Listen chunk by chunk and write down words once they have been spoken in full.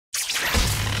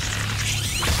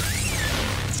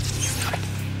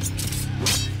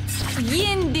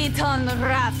ยินดีต้อน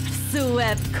รับสู่เ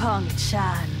ว็บของ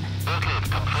ฉัน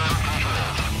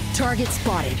Target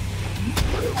spotted.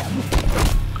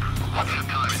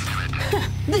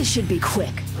 This should be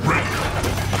quick.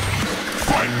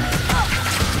 Fight!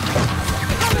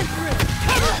 Coming through!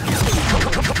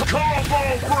 Combo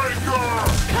breaker!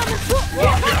 Coming through!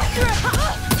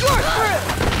 You're through!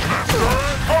 Master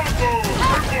combo!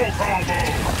 Triple combo!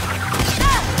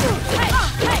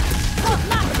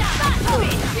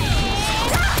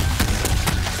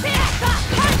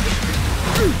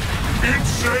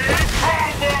 Insane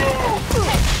combo!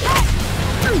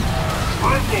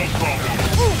 Triple combo!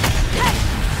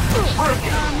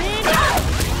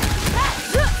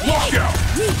 Lockout!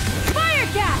 Fire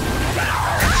gas!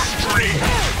 Extreme!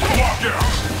 Lockout!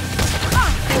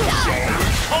 Solid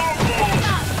combo!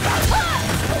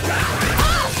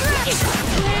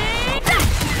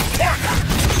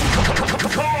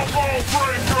 Combo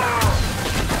breaker!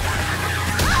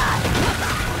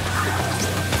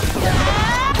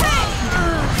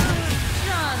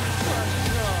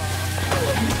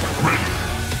 Ready!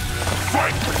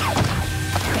 Fight!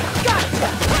 Gotcha!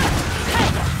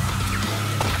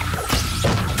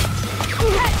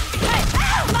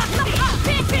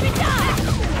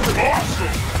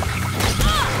 Awesome!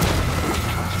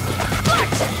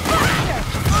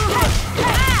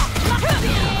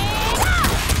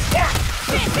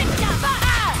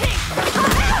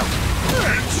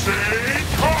 Insane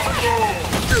combo!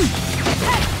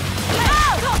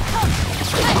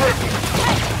 Ready!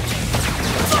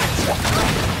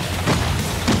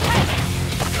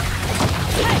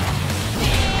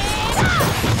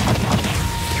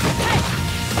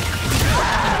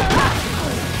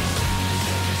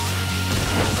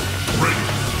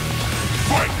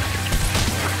 Fight!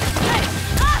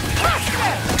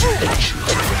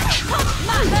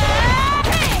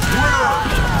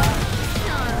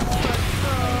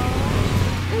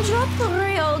 Drop the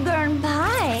real girl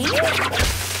pie.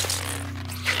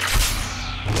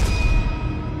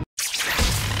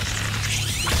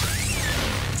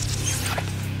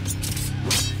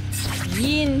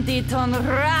ยินดีต้อน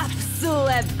รับสู่เ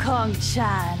ว็บของ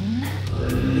ฉัน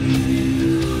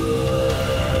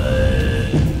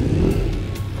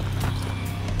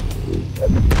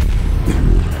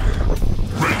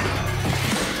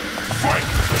Fight!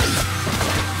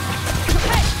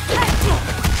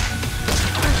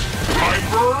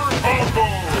 Hyper combo!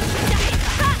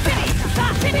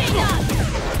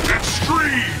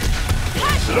 Extreme!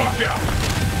 Lockout!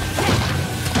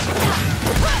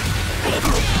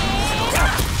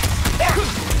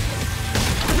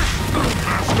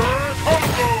 Master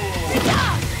combo!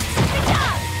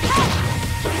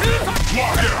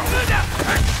 Lockout!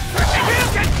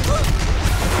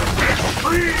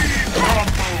 Extreme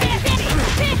combo!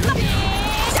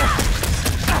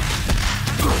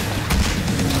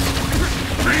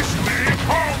 Beastly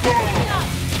combo!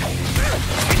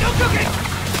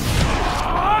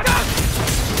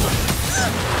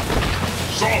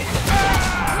 Solid!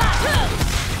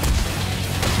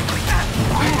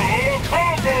 Brutal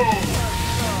combo!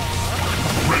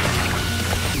 Ready!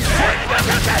 Fight!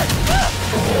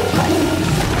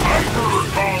 Hyper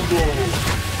combo!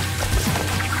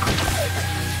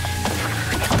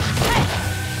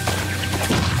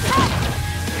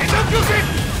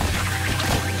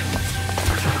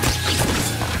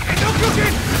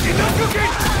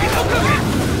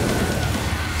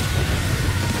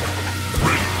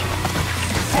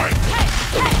 Ready! Fight!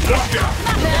 Lockout!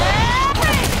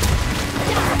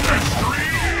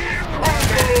 Extreme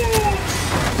combo!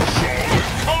 Solid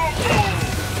combo!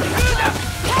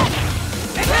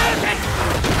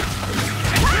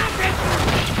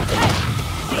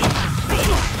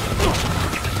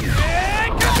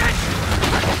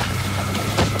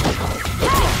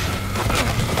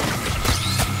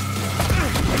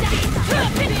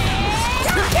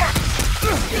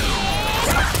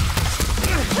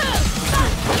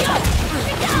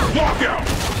 Lockout!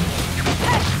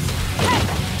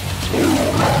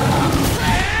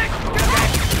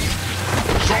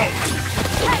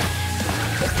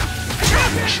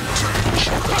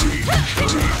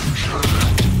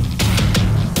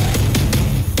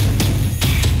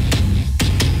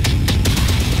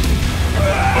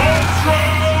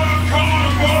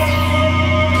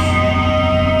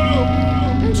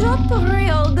 Drop the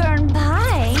real girl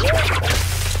pie.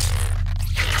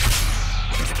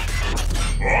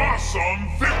 Awesome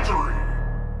victory!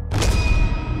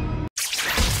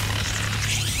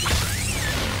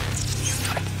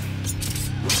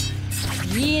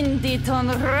ยินดีต้อน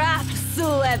รับ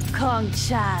สู่เว็บของ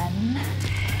ฉัน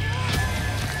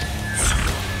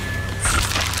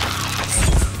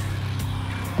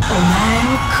Oh,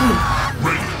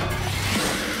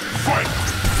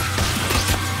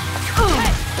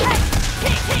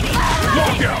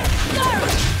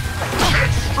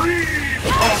 Extreme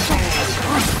combo!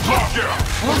 Lockout!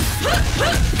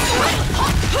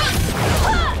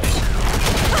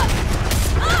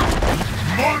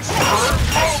 Monster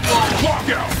combo!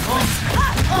 Lockout!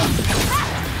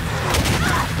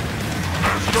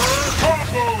 Master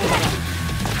combo!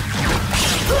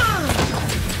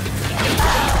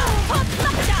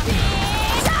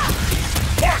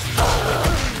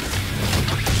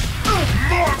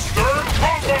 Monster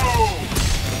combo!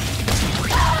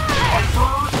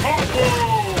 Hyper combo!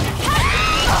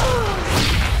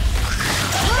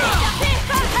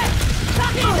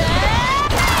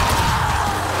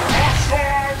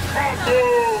 Awesome combo!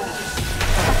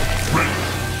 Ready?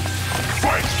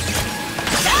 Fight!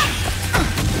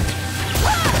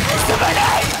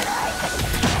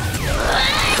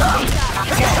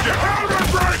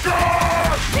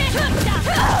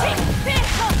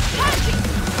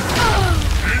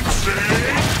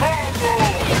 Insane combo!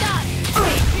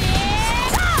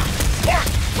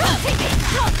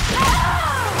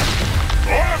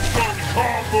 Awesome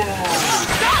combo!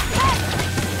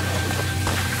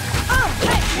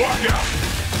 Lock out!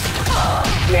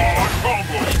 Quad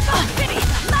combo!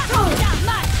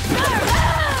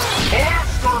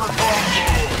 Monster combo!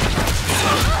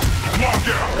 Lock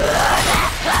out!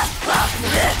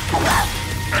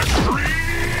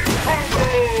 Extreme combo!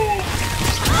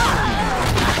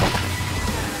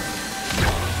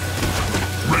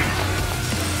 Ready!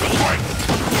 Fight!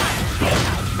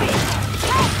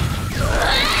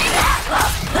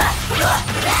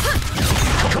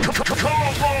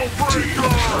 Combo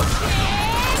breaker!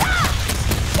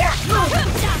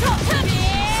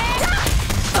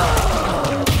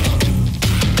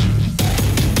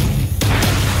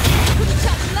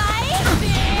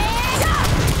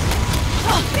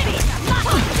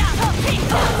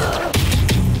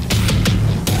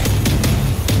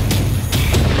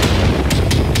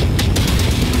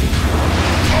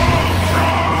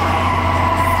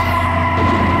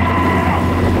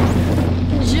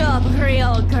 Job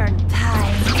real girl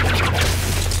time.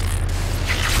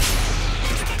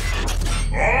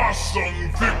 Awesome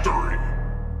victory!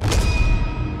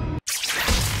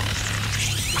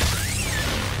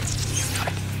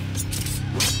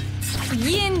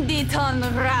 Yindi ton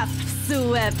rap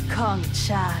sueb kong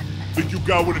chan. Think you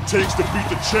got what it takes to beat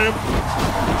the champ?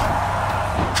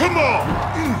 Come on!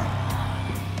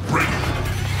 Ready!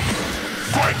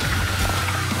 Fight!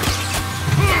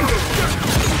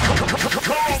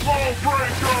 Combo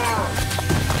breaker!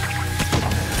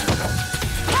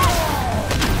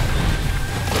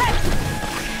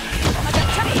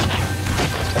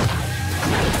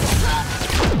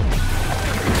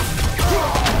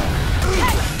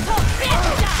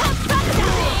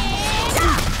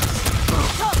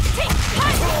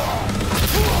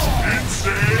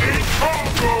 Insane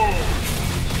combo!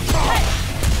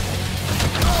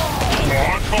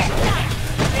 Quad combo!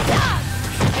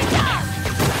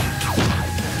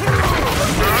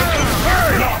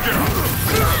 Knockout!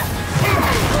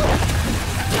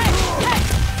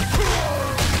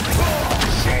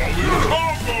 Solid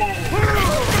combo!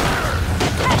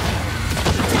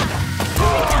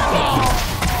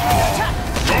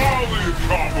 Solid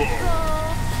combo!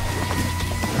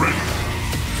 Ready!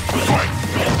 Fight!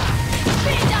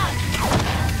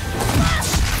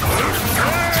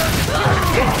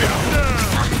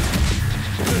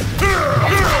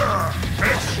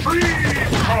 Extreme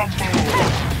combo!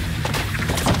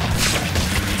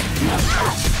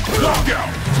 Lockout!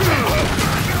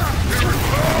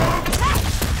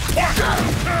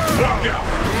 Lockout!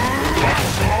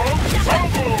 Awesome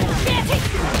combo!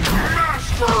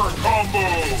 Master combo!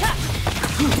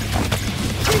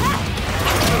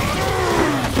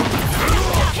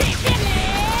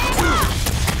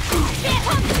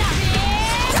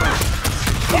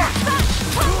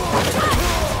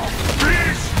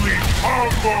 Beastly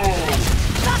combo!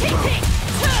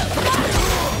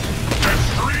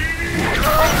 Extreme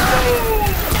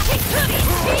combo!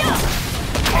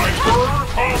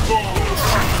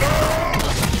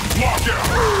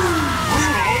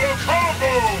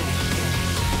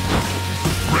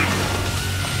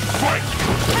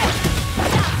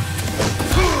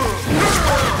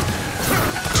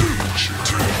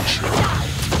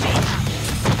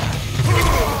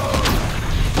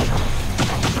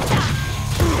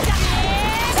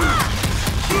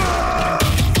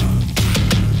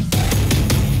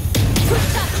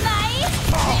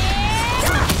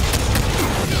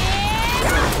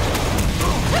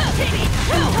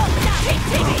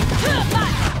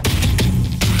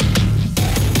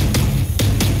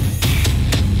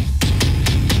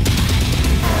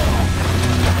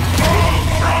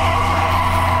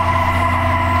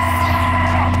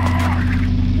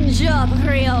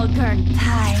 real girl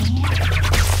pie.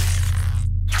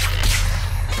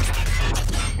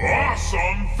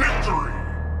 Awesome victory!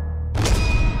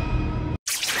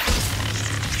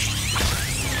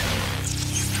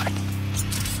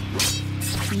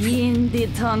ยินดี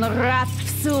ต้อนรับ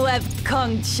สู่เว็บของ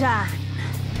ฉัน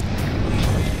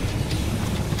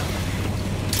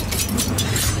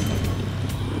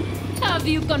Have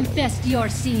you confessed your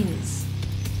sins?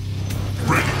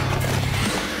 Ready!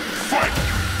 Fight!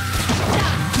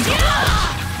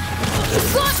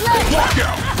 Walk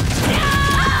out!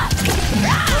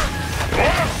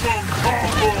 Awesome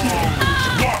combo!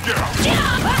 Walk out!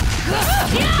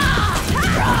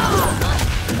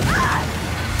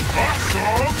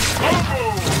 Awesome combo!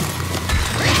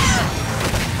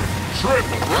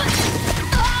 Triple! Walk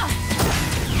out!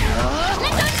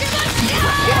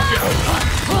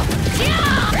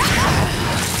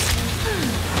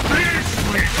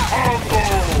 Beastly combo!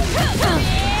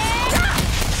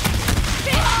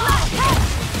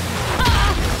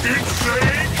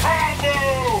 Insane combo!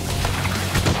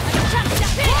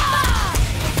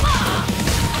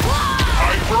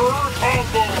 Hyper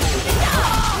combo!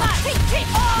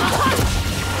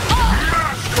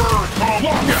 Master combo!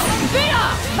 Walk out! Ready!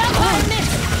 Fight!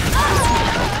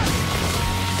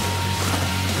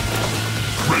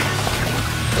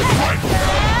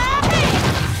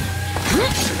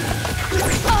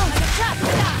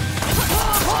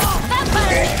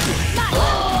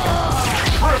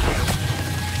 Triple!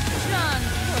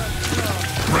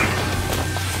 Ready!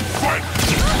 Fight!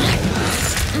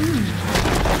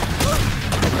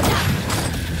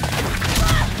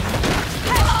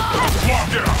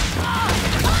 Lock out!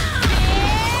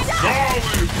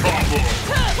 Solid combo!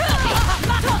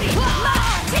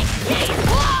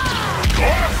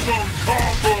 Awesome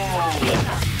combo!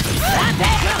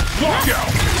 Lock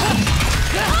out!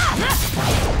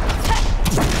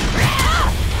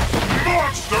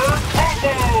 Monster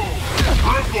combo!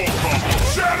 Triple combo!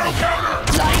 Shadow counter!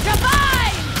 Lock out!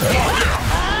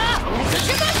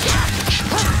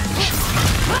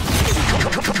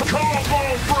 Combo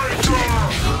breaker!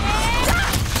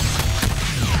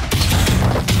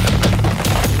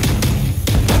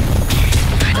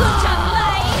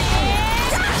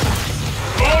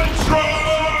 Ultra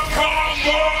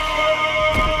combo!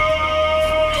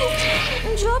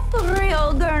 Drop real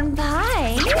girl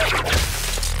pie.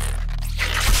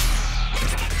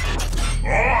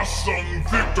 Awesome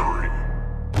victory!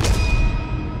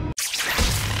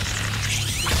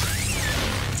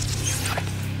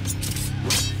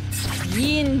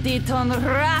ยินดีต้อน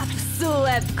รับสู่เ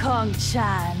ว็บของ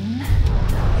ฉัน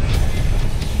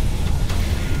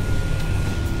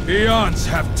Eons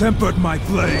have tempered my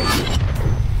blade.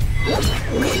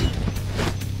 Ready!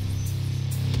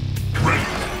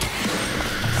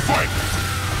 Fight!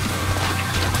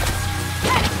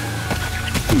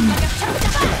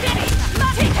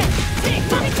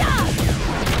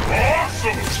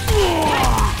 Awesome!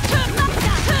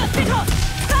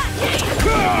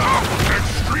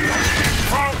 Extreme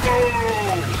combo!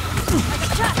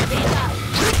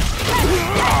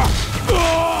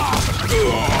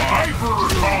 Hyper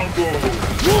combo!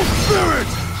 Wolf spirit!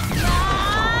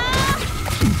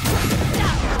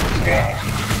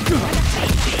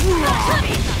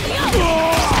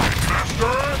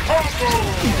 Master combo!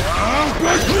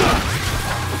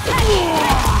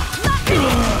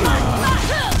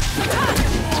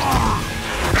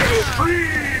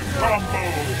 Extreme combo!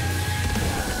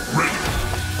 Ready!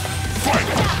 Fight!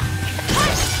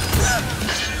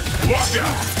 Lock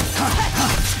out!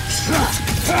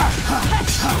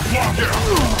 Lock out!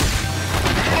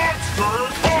 Monster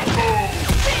combo!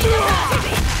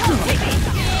 Insane combo!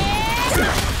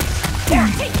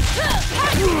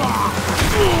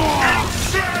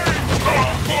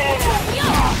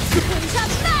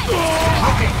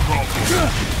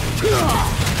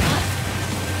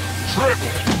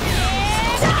 Triple!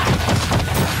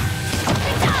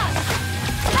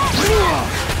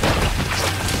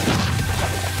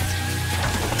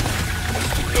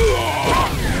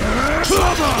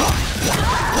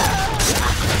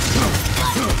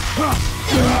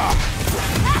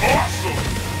 Awesome!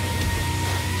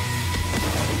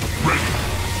 Ready!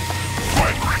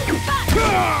 Fight!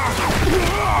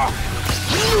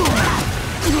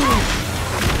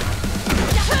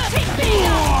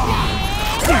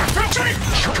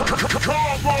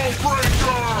 Combo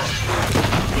breaker!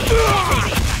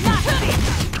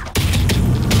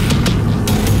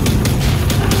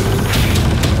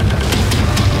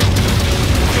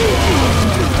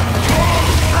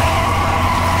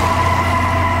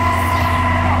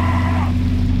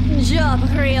 Job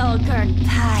real girl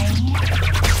pie.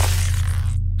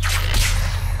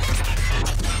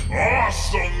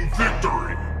 Awesome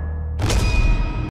victory!